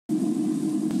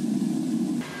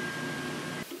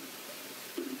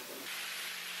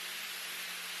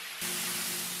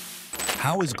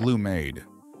How is glue made?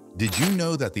 Did you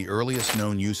know that the earliest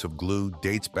known use of glue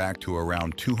dates back to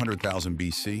around 200,000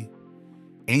 BC?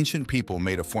 Ancient people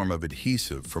made a form of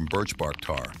adhesive from birch bark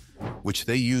tar, which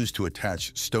they used to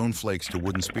attach stone flakes to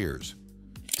wooden spears.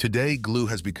 Today, glue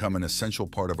has become an essential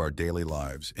part of our daily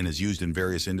lives and is used in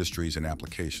various industries and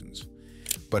applications.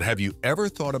 But have you ever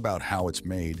thought about how it's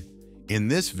made? In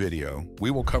this video, we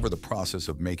will cover the process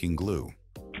of making glue.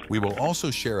 We will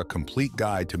also share a complete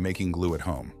guide to making glue at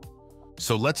home.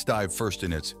 So let's dive first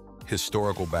in its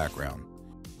historical background.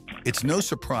 It's no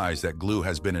surprise that glue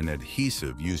has been an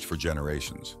adhesive used for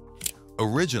generations.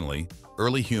 Originally,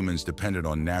 early humans depended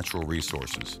on natural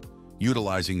resources,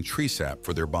 utilizing tree sap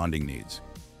for their bonding needs.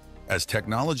 As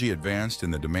technology advanced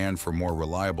and the demand for more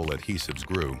reliable adhesives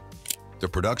grew, the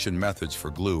production methods for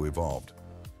glue evolved.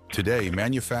 Today,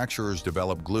 manufacturers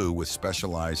develop glue with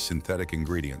specialized synthetic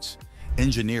ingredients,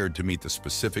 engineered to meet the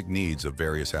specific needs of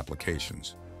various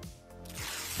applications.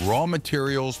 Raw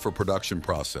materials for production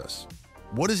process.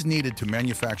 What is needed to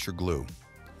manufacture glue?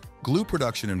 Glue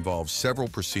production involves several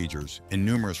procedures and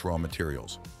numerous raw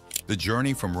materials. The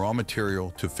journey from raw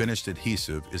material to finished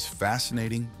adhesive is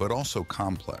fascinating but also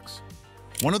complex.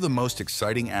 One of the most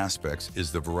exciting aspects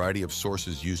is the variety of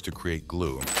sources used to create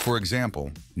glue. For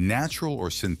example, natural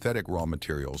or synthetic raw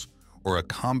materials, or a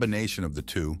combination of the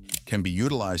two, can be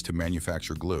utilized to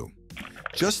manufacture glue.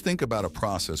 Just think about a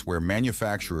process where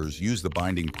manufacturers use the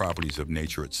binding properties of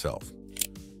nature itself.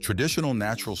 Traditional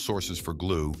natural sources for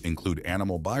glue include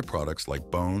animal byproducts like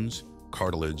bones,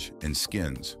 cartilage, and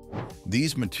skins.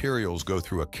 These materials go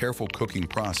through a careful cooking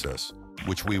process,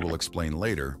 which we will explain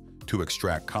later, to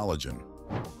extract collagen.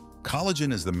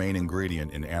 Collagen is the main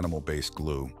ingredient in animal-based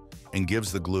glue and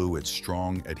gives the glue its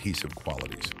strong adhesive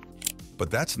qualities. But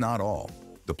that's not all.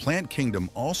 The plant kingdom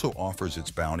also offers its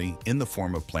bounty in the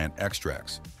form of plant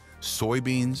extracts.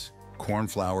 Soybeans, corn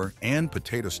flour, and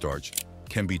potato starch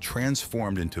can be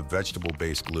transformed into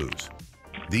vegetable-based glues.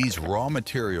 These raw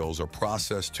materials are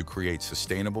processed to create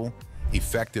sustainable,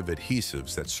 effective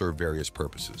adhesives that serve various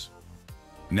purposes.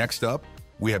 Next up,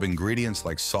 we have ingredients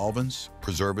like solvents,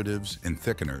 preservatives, and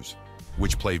thickeners,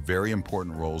 which play very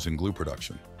important roles in glue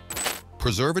production.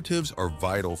 Preservatives are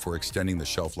vital for extending the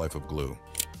shelf life of glue.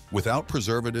 Without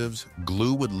preservatives,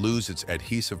 glue would lose its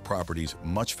adhesive properties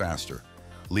much faster,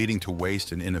 leading to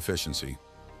waste and inefficiency.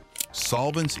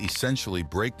 Solvents essentially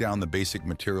break down the basic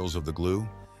materials of the glue,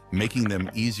 making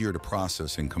them easier to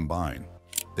process and combine.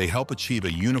 They help achieve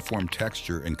a uniform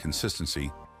texture and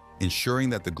consistency, ensuring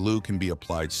that the glue can be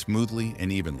applied smoothly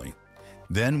and evenly.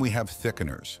 Then we have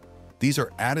thickeners. These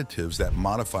are additives that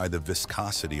modify the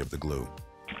viscosity of the glue.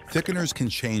 Thickeners can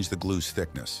change the glue's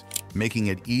thickness, making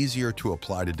it easier to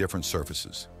apply to different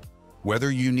surfaces.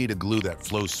 Whether you need a glue that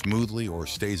flows smoothly or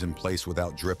stays in place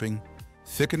without dripping,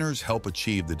 thickeners help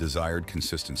achieve the desired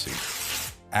consistency.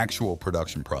 Actual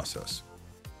production process.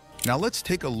 Now let's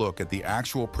take a look at the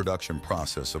actual production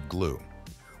process of glue.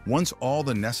 Once all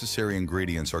the necessary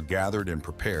ingredients are gathered and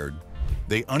prepared,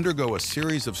 they undergo a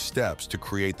series of steps to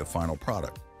create the final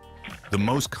product. The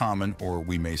most common, or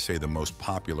we may say the most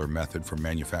popular method for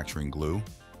manufacturing glue,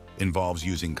 involves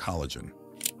using collagen.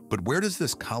 But where does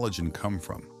this collagen come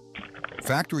from?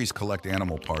 Factories collect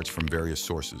animal parts from various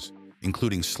sources,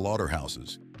 including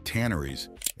slaughterhouses, tanneries,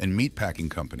 and meatpacking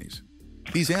companies.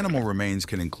 These animal remains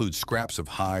can include scraps of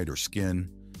hide or skin,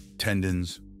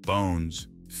 tendons, bones,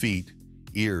 feet,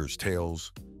 ears,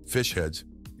 tails, fish heads,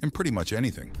 and pretty much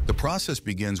anything. The process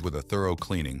begins with a thorough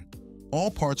cleaning. All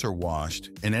parts are washed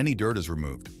and any dirt is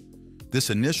removed. This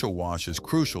initial wash is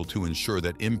crucial to ensure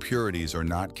that impurities are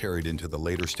not carried into the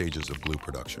later stages of glue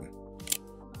production.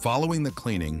 Following the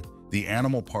cleaning, the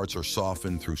animal parts are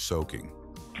softened through soaking.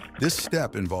 This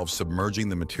step involves submerging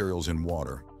the materials in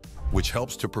water, which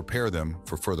helps to prepare them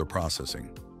for further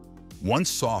processing. Once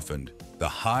softened, the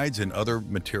hides and other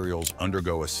materials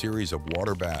undergo a series of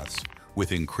water baths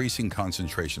with increasing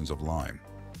concentrations of lime.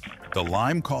 The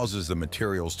lime causes the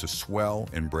materials to swell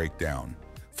and break down,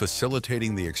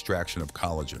 facilitating the extraction of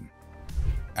collagen.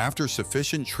 After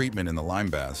sufficient treatment in the lime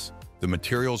baths, the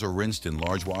materials are rinsed in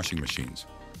large washing machines.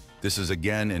 This is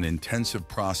again an intensive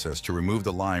process to remove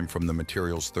the lime from the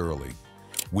materials thoroughly.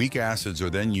 Weak acids are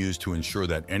then used to ensure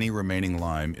that any remaining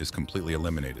lime is completely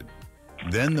eliminated.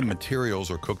 Then the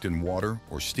materials are cooked in water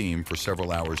or steam for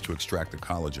several hours to extract the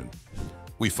collagen.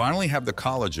 We finally have the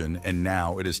collagen, and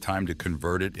now it is time to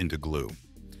convert it into glue.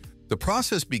 The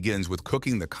process begins with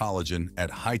cooking the collagen at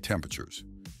high temperatures.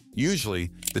 Usually,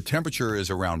 the temperature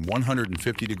is around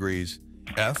 150 degrees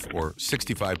F or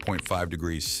 65.5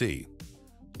 degrees C.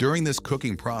 During this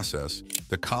cooking process,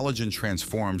 the collagen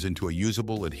transforms into a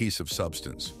usable adhesive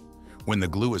substance. When the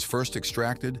glue is first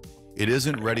extracted, it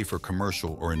isn't ready for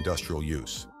commercial or industrial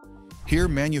use. Here,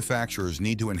 manufacturers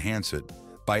need to enhance it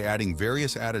by adding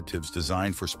various additives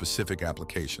designed for specific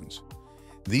applications.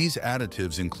 These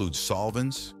additives include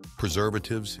solvents,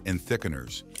 preservatives, and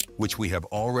thickeners, which we have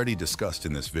already discussed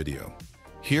in this video.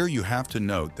 Here you have to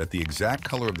note that the exact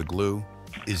color of the glue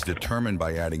is determined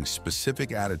by adding specific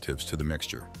additives to the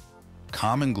mixture.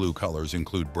 Common glue colors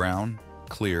include brown,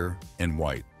 clear, and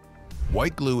white.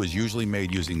 White glue is usually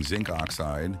made using zinc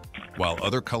oxide, while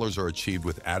other colors are achieved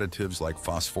with additives like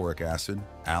phosphoric acid,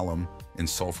 alum, and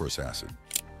sulfurous acid.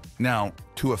 Now,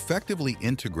 to effectively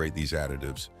integrate these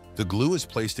additives, the glue is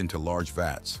placed into large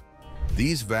vats.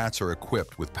 These vats are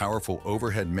equipped with powerful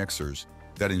overhead mixers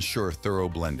that ensure thorough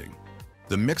blending.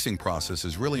 The mixing process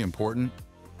is really important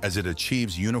as it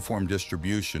achieves uniform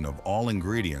distribution of all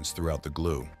ingredients throughout the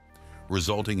glue,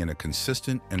 resulting in a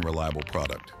consistent and reliable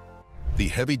product. The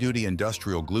heavy-duty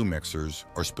industrial glue mixers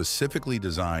are specifically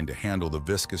designed to handle the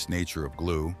viscous nature of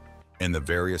glue and the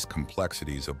various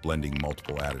complexities of blending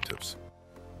multiple additives.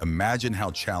 Imagine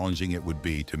how challenging it would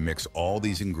be to mix all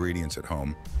these ingredients at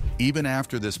home. Even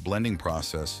after this blending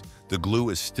process, the glue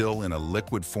is still in a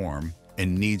liquid form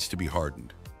and needs to be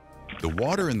hardened. The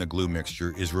water in the glue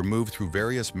mixture is removed through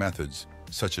various methods,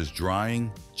 such as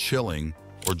drying, chilling,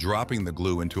 or dropping the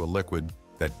glue into a liquid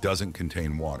that doesn't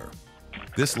contain water.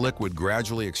 This liquid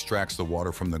gradually extracts the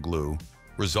water from the glue,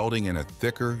 resulting in a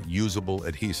thicker, usable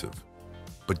adhesive.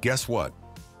 But guess what?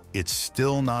 It's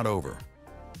still not over.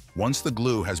 Once the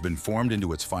glue has been formed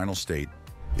into its final state,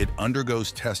 it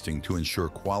undergoes testing to ensure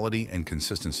quality and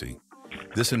consistency.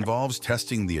 This involves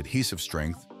testing the adhesive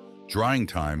strength, drying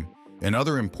time, and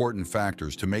other important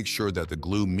factors to make sure that the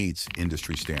glue meets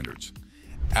industry standards.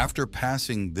 After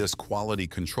passing this quality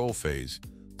control phase,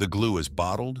 the glue is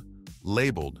bottled,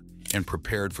 labeled, and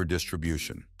prepared for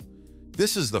distribution.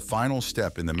 This is the final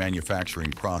step in the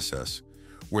manufacturing process,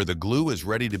 where the glue is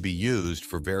ready to be used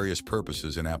for various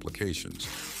purposes and applications.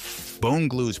 Bone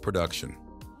glues production.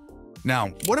 Now,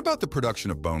 what about the production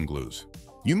of bone glues?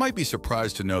 You might be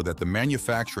surprised to know that the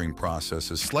manufacturing process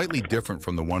is slightly different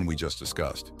from the one we just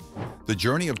discussed. The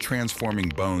journey of transforming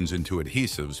bones into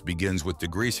adhesives begins with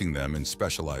degreasing them in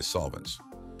specialized solvents.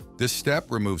 This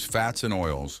step removes fats and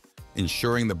oils,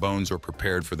 ensuring the bones are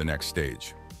prepared for the next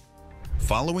stage.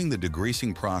 Following the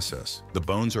degreasing process, the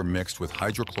bones are mixed with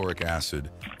hydrochloric acid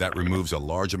that removes a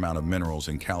large amount of minerals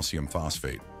and calcium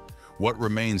phosphate. What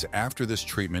remains after this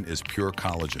treatment is pure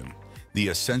collagen, the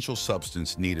essential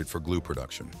substance needed for glue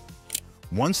production.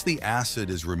 Once the acid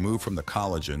is removed from the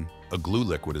collagen, a glue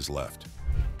liquid is left.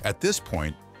 At this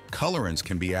point, colorants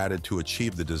can be added to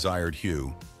achieve the desired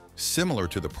hue, similar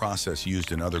to the process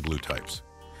used in other glue types.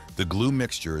 The glue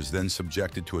mixture is then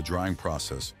subjected to a drying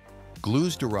process.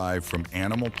 Glues derived from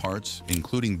animal parts,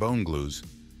 including bone glues,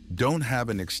 don't have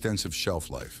an extensive shelf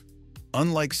life.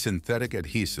 Unlike synthetic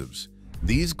adhesives,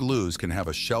 these glues can have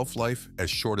a shelf life as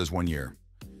short as 1 year.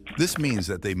 This means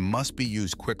that they must be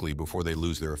used quickly before they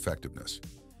lose their effectiveness.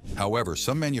 However,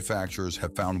 some manufacturers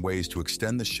have found ways to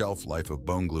extend the shelf life of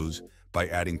bone glues by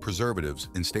adding preservatives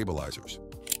and stabilizers.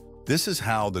 This is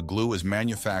how the glue is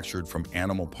manufactured from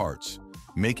animal parts,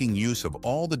 making use of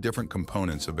all the different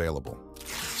components available.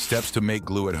 Steps to make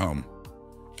glue at home.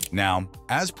 Now,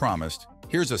 as promised,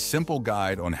 here's a simple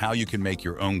guide on how you can make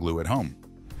your own glue at home.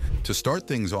 To start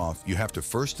things off, you have to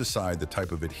first decide the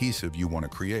type of adhesive you want to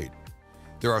create.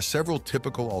 There are several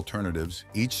typical alternatives,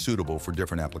 each suitable for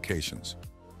different applications.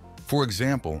 For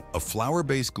example, a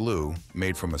flour-based glue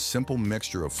made from a simple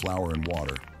mixture of flour and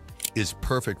water is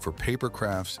perfect for paper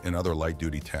crafts and other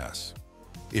light-duty tasks.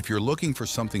 If you're looking for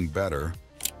something better,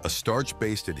 a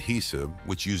starch-based adhesive,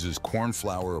 which uses corn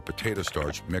flour or potato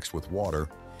starch mixed with water,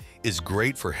 is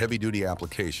great for heavy-duty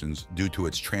applications due to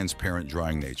its transparent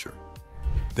drying nature.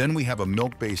 Then we have a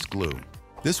milk-based glue.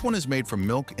 This one is made from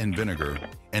milk and vinegar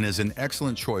and is an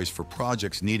excellent choice for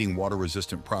projects needing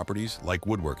water-resistant properties like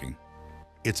woodworking.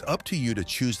 It's up to you to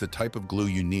choose the type of glue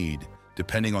you need,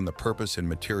 depending on the purpose and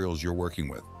materials you're working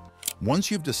with.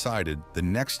 Once you've decided, the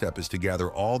next step is to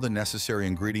gather all the necessary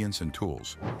ingredients and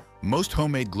tools. Most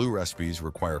homemade glue recipes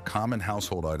require common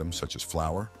household items such as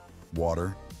flour,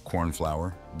 water, corn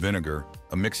flour, vinegar,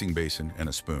 a mixing basin, and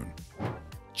a spoon.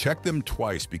 Check them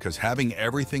twice because having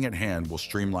everything at hand will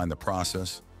streamline the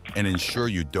process and ensure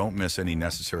you don't miss any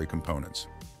necessary components.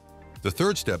 The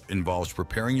third step involves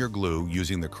preparing your glue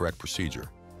using the correct procedure.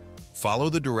 Follow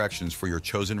the directions for your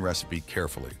chosen recipe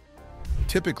carefully.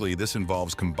 Typically, this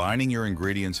involves combining your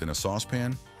ingredients in a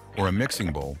saucepan or a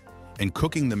mixing bowl and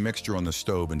cooking the mixture on the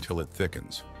stove until it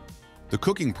thickens. The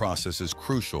cooking process is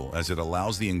crucial as it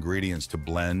allows the ingredients to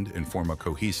blend and form a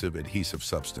cohesive adhesive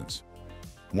substance.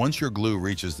 Once your glue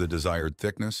reaches the desired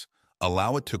thickness,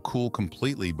 allow it to cool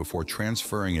completely before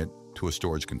transferring it to a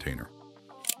storage container.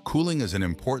 Cooling is an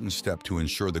important step to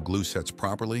ensure the glue sets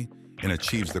properly and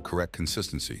achieves the correct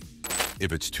consistency.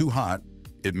 If it's too hot,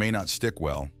 it may not stick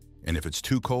well, and if it's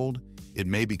too cold, it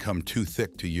may become too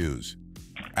thick to use.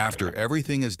 After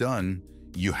everything is done,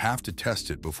 you have to test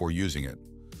it before using it.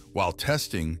 While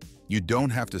testing, you don't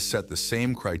have to set the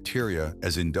same criteria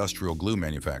as industrial glue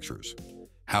manufacturers.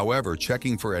 However,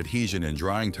 checking for adhesion and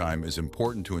drying time is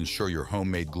important to ensure your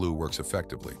homemade glue works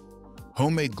effectively.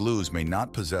 Homemade glues may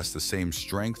not possess the same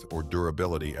strength or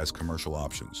durability as commercial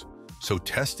options, so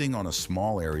testing on a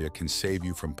small area can save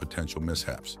you from potential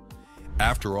mishaps.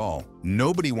 After all,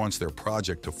 nobody wants their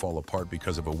project to fall apart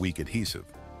because of a weak adhesive.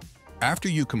 After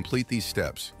you complete these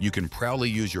steps, you can proudly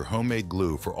use your homemade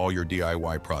glue for all your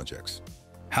DIY projects.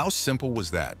 How simple was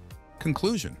that?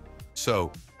 Conclusion.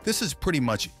 So, this is pretty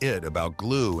much it about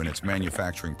glue and its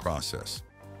manufacturing process.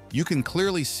 You can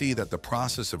clearly see that the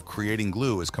process of creating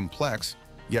glue is complex,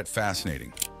 yet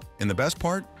fascinating. And the best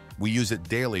part? We use it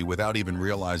daily without even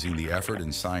realizing the effort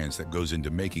and science that goes into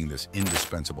making this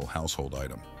indispensable household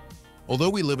item.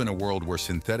 Although we live in a world where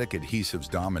synthetic adhesives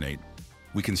dominate,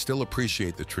 we can still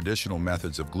appreciate the traditional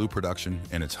methods of glue production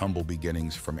and its humble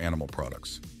beginnings from animal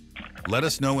products. Let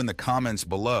us know in the comments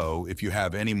below if you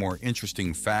have any more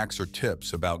interesting facts or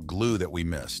tips about glue that we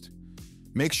missed.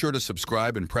 Make sure to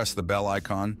subscribe and press the bell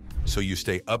icon so you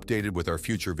stay updated with our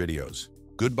future videos.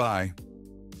 Goodbye.